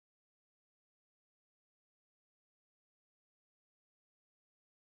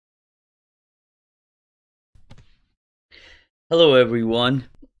Hello everyone.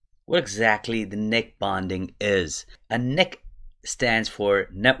 What exactly the NIC bonding is? A NIC stands for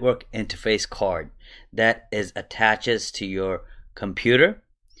Network Interface Card that is attaches to your computer.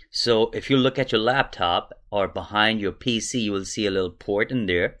 So if you look at your laptop or behind your PC, you will see a little port in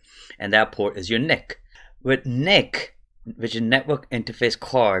there, and that port is your NIC. With NIC, which is Network Interface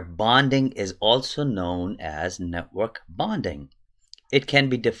Card, bonding is also known as network bonding. It can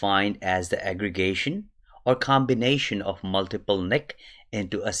be defined as the aggregation or combination of multiple NIC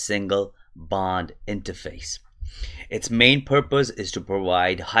into a single bond interface. Its main purpose is to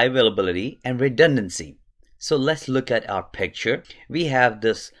provide high availability and redundancy. So let's look at our picture. We have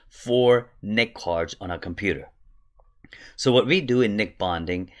this 4 NIC cards on our computer. So what we do in NIC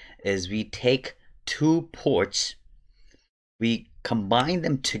bonding is we take 2 ports, we combine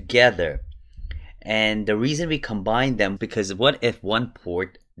them together. And the reason we combine them, because what if one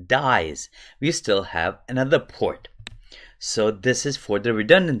port dies? We still have another port. So this is for the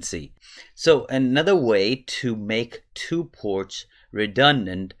redundancy. So another way to make 2 ports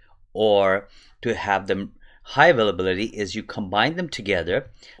redundant or to have them high availability is you combine them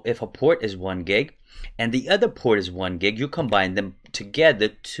together. If a port is 1 gig and the other port is 1 gig, you combine them together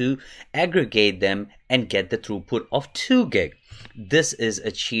to aggregate them and get the throughput of 2 gig. This is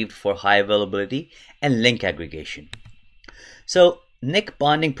achieved for high availability and link aggregation. So NIC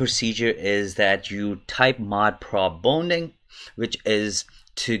bonding procedure is that you type mod prob bonding, which is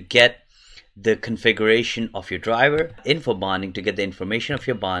to get the configuration of your driver, info bonding to get the information of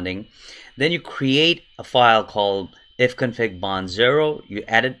your bonding. Then you create a file called ifconfig bond 0. You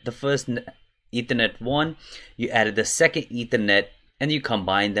added the first Ethernet 1, you added the second Ethernet, and you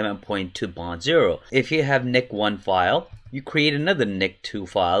combine them and point to bond 0. If you have NIC 1 file, you create another NIC 2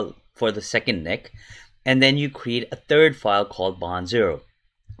 file for the second NIC, and then you create a third file called bond 0.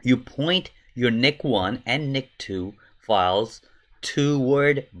 You point your NIC 1 and NIC 2 files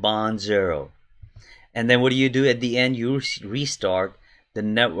toward bond 0. And then what do? At the end, you restart the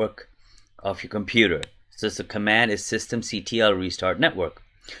network of your computer. So the command is systemctl restart network.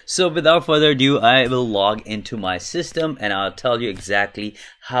 So without further ado, I will log into my system and I'll tell you exactly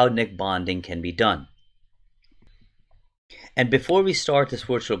how NIC bonding can be done. And before we start this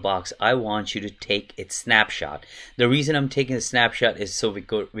VirtualBox, I want you to take its snapshot. The reason I'm taking a snapshot is so we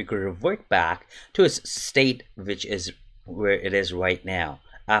could revert back to its state, which is where it is right now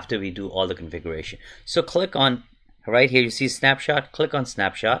after we do all the configuration. So click on right here, you see snapshot, click on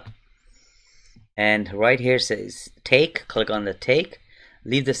snapshot, and right here says take, click on the take,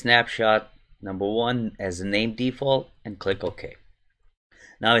 leave the snapshot number 1 as the name default and click OK.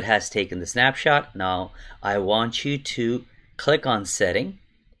 Now it has taken the snapshot. Now I want you to click on setting,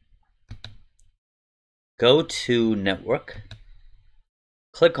 go to network,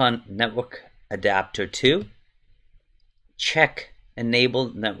 click on network adapter 2, check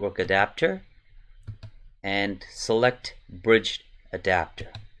enable network adapter and select bridged adapter.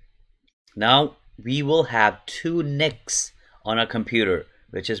 Now we will have 2 NICs on our computer,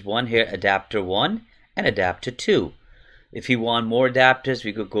 which is one here, adapter 1 and adapter 2. If you want more adapters,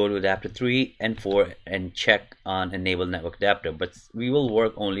 we could go to adapter 3 and 4 and check on enable network adapter, but we will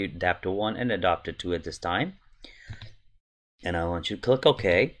work only adapter 1 and adapter 2 at this time. And I want you to click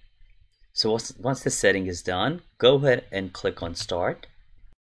OK. So once the setting is done, go ahead and click on start.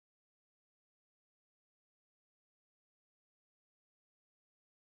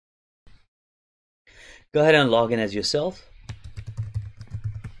 Go ahead and log in as yourself.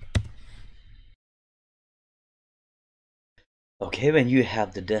 Okay, when you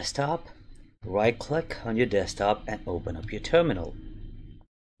have the desktop, right click on your desktop and open up your terminal.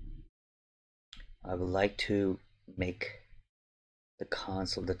 I would like to make the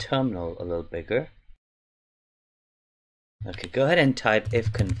console, the terminal, a little bigger. Okay, go ahead and type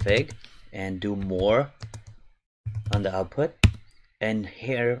ifconfig and do more on the output, and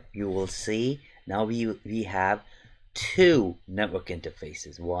here you will see now we have 2 network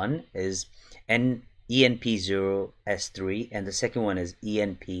interfaces. One is ENP0S3 and the second one is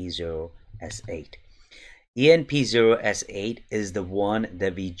ENP0S8. ENP0S8 is the one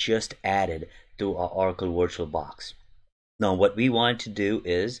that we just added to our Oracle VirtualBox. Now what we want to do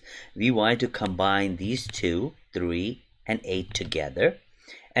is we want to combine these 2, 3 and 8 together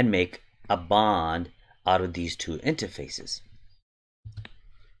and make a bond out of these 2 interfaces.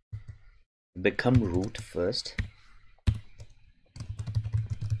 Become root first.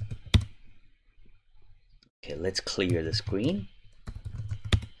 Okay, let's clear the screen.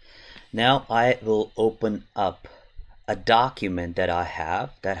 Now I will open up a document that I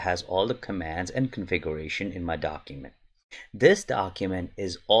have that has all the commands and configuration in my document. This document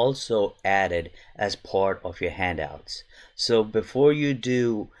is also added as part of your handouts. So before you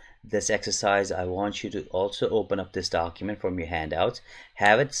do this exercise, I want you to also open up this document from your handouts,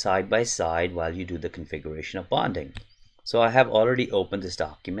 have it side by side while you do the configuration of bonding. So I have already opened this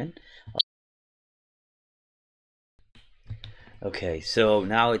document. Okay, so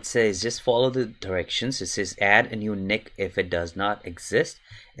now it says just follow the directions. It says add a new NIC if it does not exist,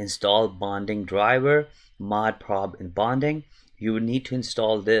 install bonding driver, mod prob in bonding. You would need to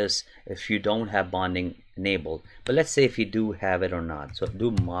install this if you don't have bonding enabled, but let's say if you do have it or not. So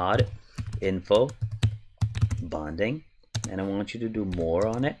do mod info bonding, and I want you to do more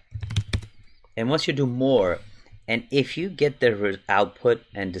on it. And once you do more, and if you get the output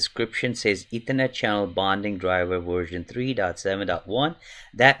and description says Ethernet channel bonding driver version 3.7.1,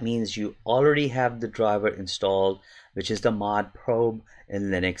 that means you already have the driver installed, which is the mod probe in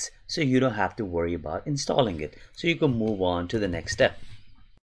Linux, so you don't have to worry about installing it. So you can move on to the next step.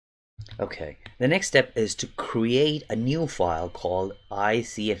 Okay, the next step is to create a new file called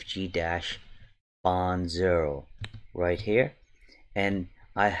icfg-bond0 right here, and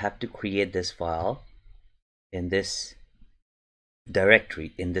I have to create this file in this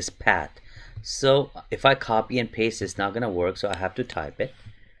directory, in this path. So if I copy and paste, it's not going to work, so I have to type it.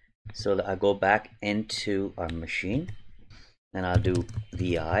 So I go back into our machine and I'll do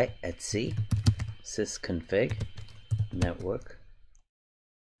vi etc sysconfig network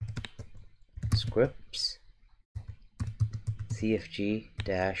scripts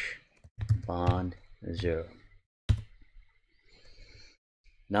cfg-bond0.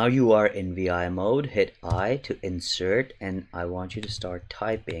 Now you are in VI mode. Hit I to insert, and I want you to start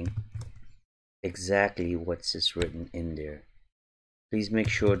typing exactly what's just written in there. Please make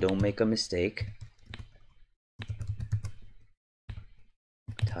sure, don't make a mistake.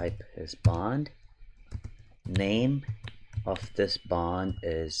 Type is bond. Name of this bond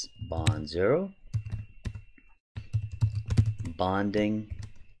is bond0. Bonding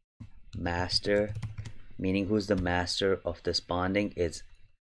master, meaning who's the master of this bonding, it's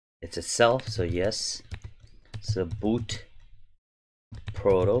itself, so yes. So boot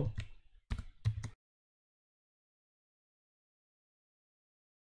proto.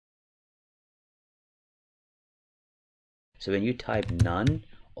 So when you type none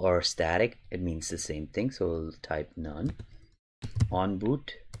or static, it means the same thing. So we'll type none. On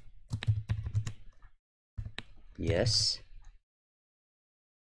boot, yes.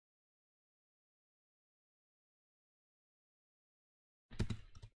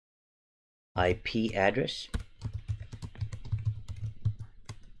 IP address.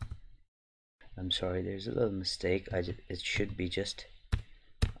 I'm sorry, there's a little mistake. It should be just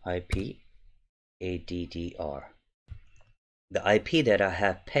IP ADDR. The IP that I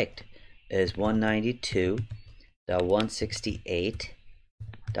have picked is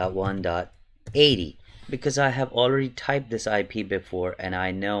 192.168.1.80 because I have already typed this IP before and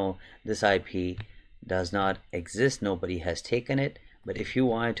I know this IP does not exist. Nobody has taken it. But if you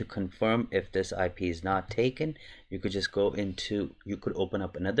wanted to confirm if this IP is not taken, you could just go into, you could open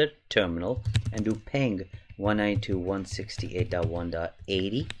up another terminal and do ping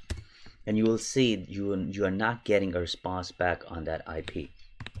 192.168.1.80, and you will see you are not getting a response back on that IP.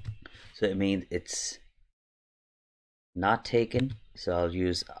 So it means it's not taken. So I'll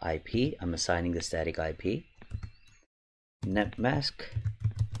use IP. I'm assigning the static IP. Netmask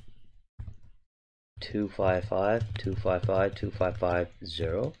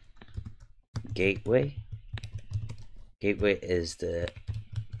 255.255.255.0. Gateway. Gateway is the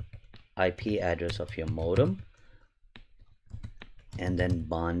IP address of your modem. And then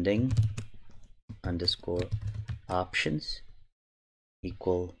bonding underscore options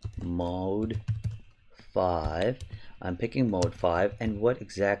equal mode 5. I'm picking mode 5, and what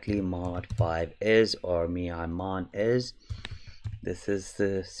exactly mod 5 is, or mon is, this is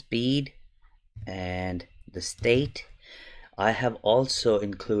the speed and the state. I have also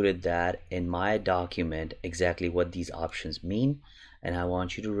included that in my document exactly what these options mean, and I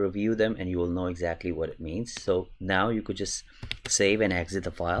want you to review them and you will know exactly what it means. So now you could just save and exit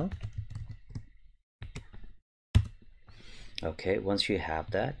the file. Okay, once you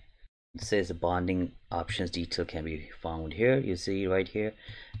have that, it says the bonding options detail can be found here. You see right here,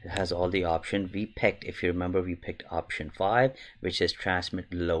 it has all the options. We picked, if you remember, we picked option 5, which is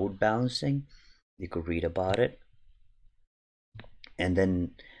transmit load balancing. You could read about it. And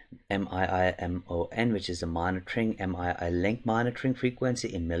then MIIMON, which is the monitoring, MII link monitoring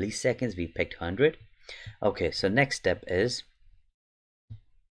frequency in milliseconds. We picked 100. Okay, so next step is,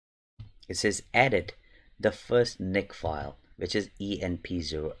 it says edit the first NIC file, which is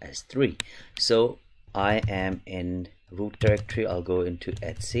ENP0S3. So I am in root directory. I'll go into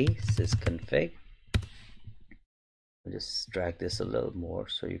etc sysconfig. I'll just drag this a little more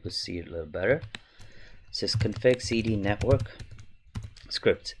so you could see it a little better. Sysconfig cd network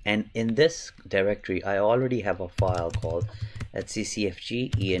scripts, and in this directory I already have a file called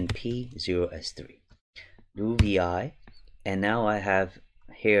etccfg enp0s3. Do vi, and now I have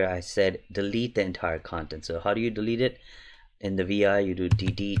here, I said delete the entire content. So how do you delete it? In the vi you do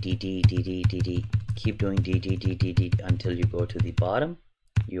dd dd dd dd, keep doing dd dd dd until you go to the bottom.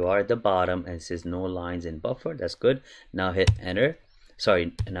 You are at the bottom and it says no lines in buffer. That's good. Now hit enter.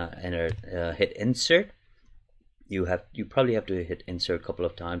 Sorry, not enter. Hit insert. You probably have to hit insert a couple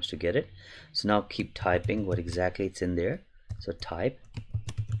of times to get it. So now keep typing what exactly it's in there. So type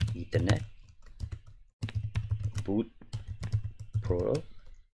Ethernet boot proto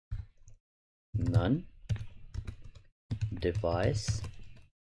none device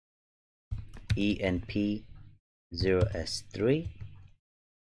enp0s3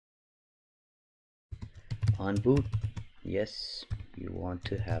 on boot. Yes, you want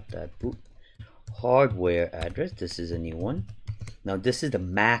to have that boot hardware address. This is a new one. Now this is the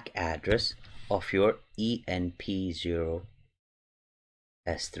MAC address of your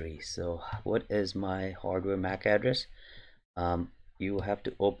enp0s3. So what is my hardware MAC address? You have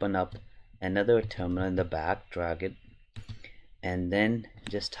to open up another terminal in the back, drag it, and then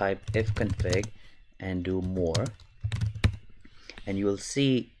just type ifconfig and do more, and you will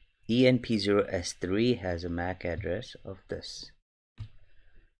see enp0s3 has a MAC address of this.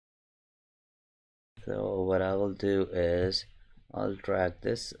 So what I will do is I'll drag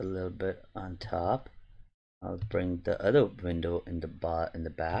this a little bit on top. I'll bring the other window in the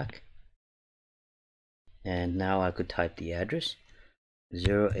back, and now I could type the address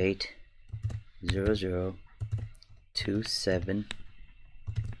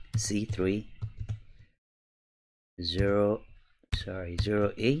 080027C3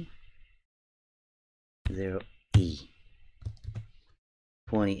 0E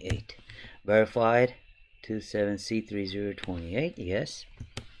 28 verified 27C3028. yes,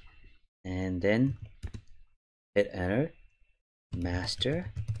 and then hit enter.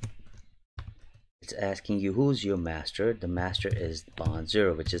 Master, it's asking you who's your master. The master is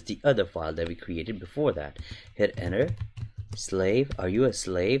bond0, which is the other file that we created before that. Hit enter. Slave, are you a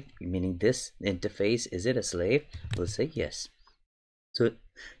slave? Meaning this interface, is it a slave? We'll say yes. So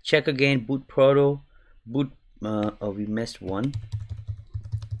check again. Boot proto boot. Oh, we missed one.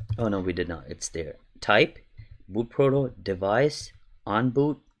 Oh no, we did not. It's there. Type boot proto device on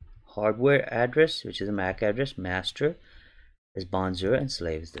boot hardware address, which is a MAC address. Master is bond0 and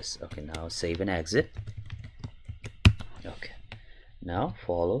slave is this. Okay, now save and exit. Okay, now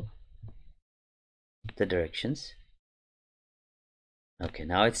follow the directions. Okay,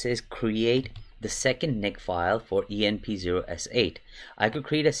 now it says create the second NIC file for enp0s8. I could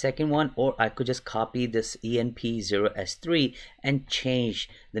create a second one, or I could just copy this enp0s3 and change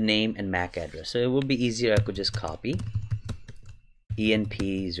the name and MAC address. So it would be easier. I could just copy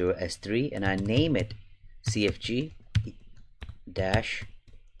enp0s3 and I name it cfg dash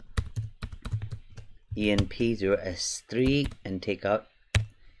enp0s3 and take out,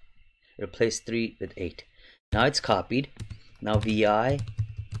 replace 3 with 8. Now it's copied. Now vi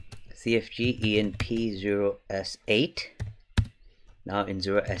cfg enp0s8. now in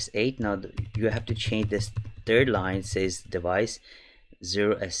 0s8, now you have to change this third line. Says device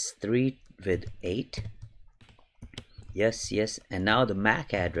 0s3 with 8. yes, yes, and now the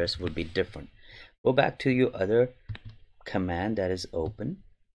MAC address will be different. Go back to your other command that is open,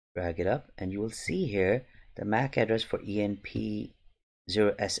 drag it up, and you will see here the MAC address for enp0s8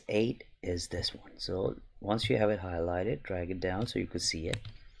 is this one. So once you have it highlighted, drag it down so you could see it,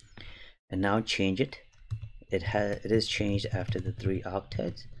 and now change it. It is changed after the 3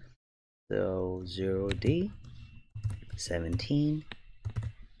 octets. So 0D 17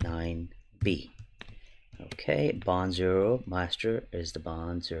 9B. Okay, bond0 master is the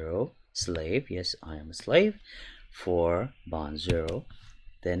bond0 slave. Yes, I am a slave for bond0.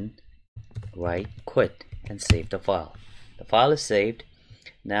 Then right quit and save the file. The file is saved.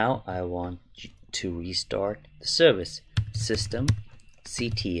 Now I want to restart the service. System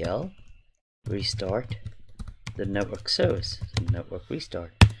CTL restart the network service. Network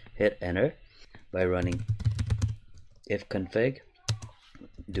restart. Hit enter by running ifconfig.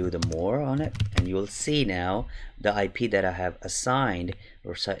 Do the more on it, and you will see now the IP that I have assigned,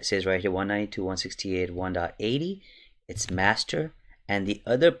 or says right here 192.168.1.80. it's master, and the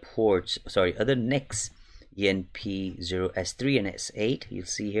other ports, sorry, other NICs, ENP0S3 and S8, you'll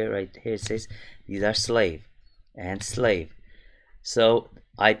see here, right here, it says these are slave and slave. So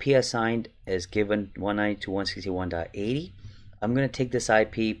IP assigned is given 192.161.80. I'm going to take this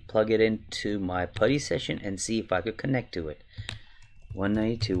IP, plug it into my PuTTY session, and see if I could connect to it.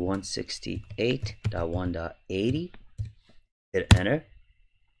 192.168.1.80. Hit enter.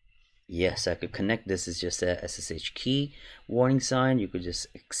 Yes, I could connect. This is just a SSH key warning sign. You could just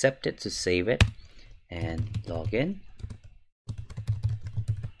accept it to save it and log in.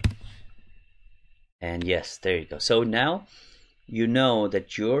 And yes, there you go. So now you know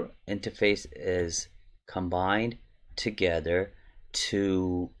that your interface is combined together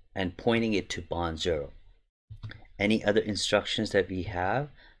and pointing it to bond 0. Any other instructions that we have,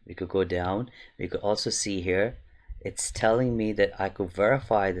 we could go down. We could also see here, it's telling me that I could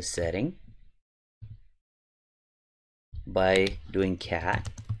verify the setting by doing cat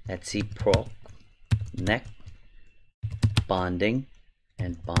etc proc NIC bonding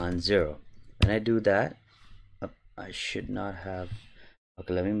and bond 0. When I do that, I should not have.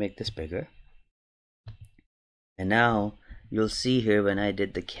 Okay, let me make this bigger. And now you'll see here when I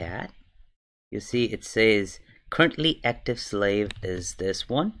did the cat, you see it says currently active slave is this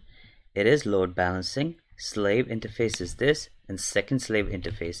one. It is load balancing. Slave interface is this, and second slave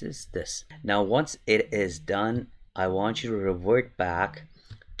interface is this. Now once it is done, I want you to revert back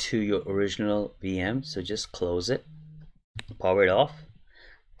to your original VM. So just close it, power it off,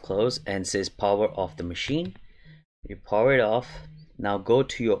 close, and it says power off the machine. You power it off. Now go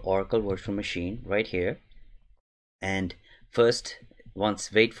to your Oracle virtual machine right here, and first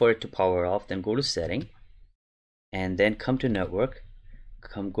wait for it to power off, then go to setting, and then come to network,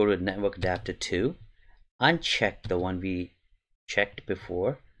 go to network adapter 2, uncheck the one we checked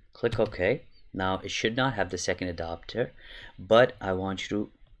before, click OK. Now it should not have the second adapter, but I want you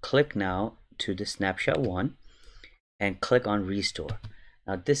to click now to the snapshot 1 and click on restore.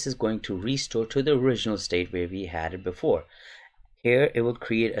 Now this is going to restore to the original state where we had it before. Here it will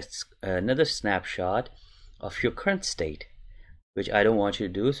create another snapshot of your current state, which I don't want you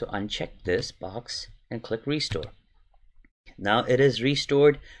to do, so uncheck this box and click restore. Now it is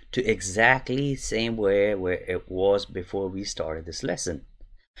restored to exactly same way where it was before we started this lesson.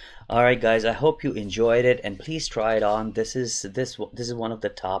 Alright guys, I hope you enjoyed it, and please try it on. This is one of the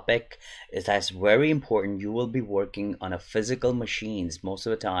topic that's very important. You will be working on a physical machines most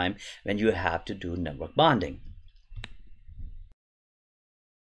of the time when you have to do network bonding.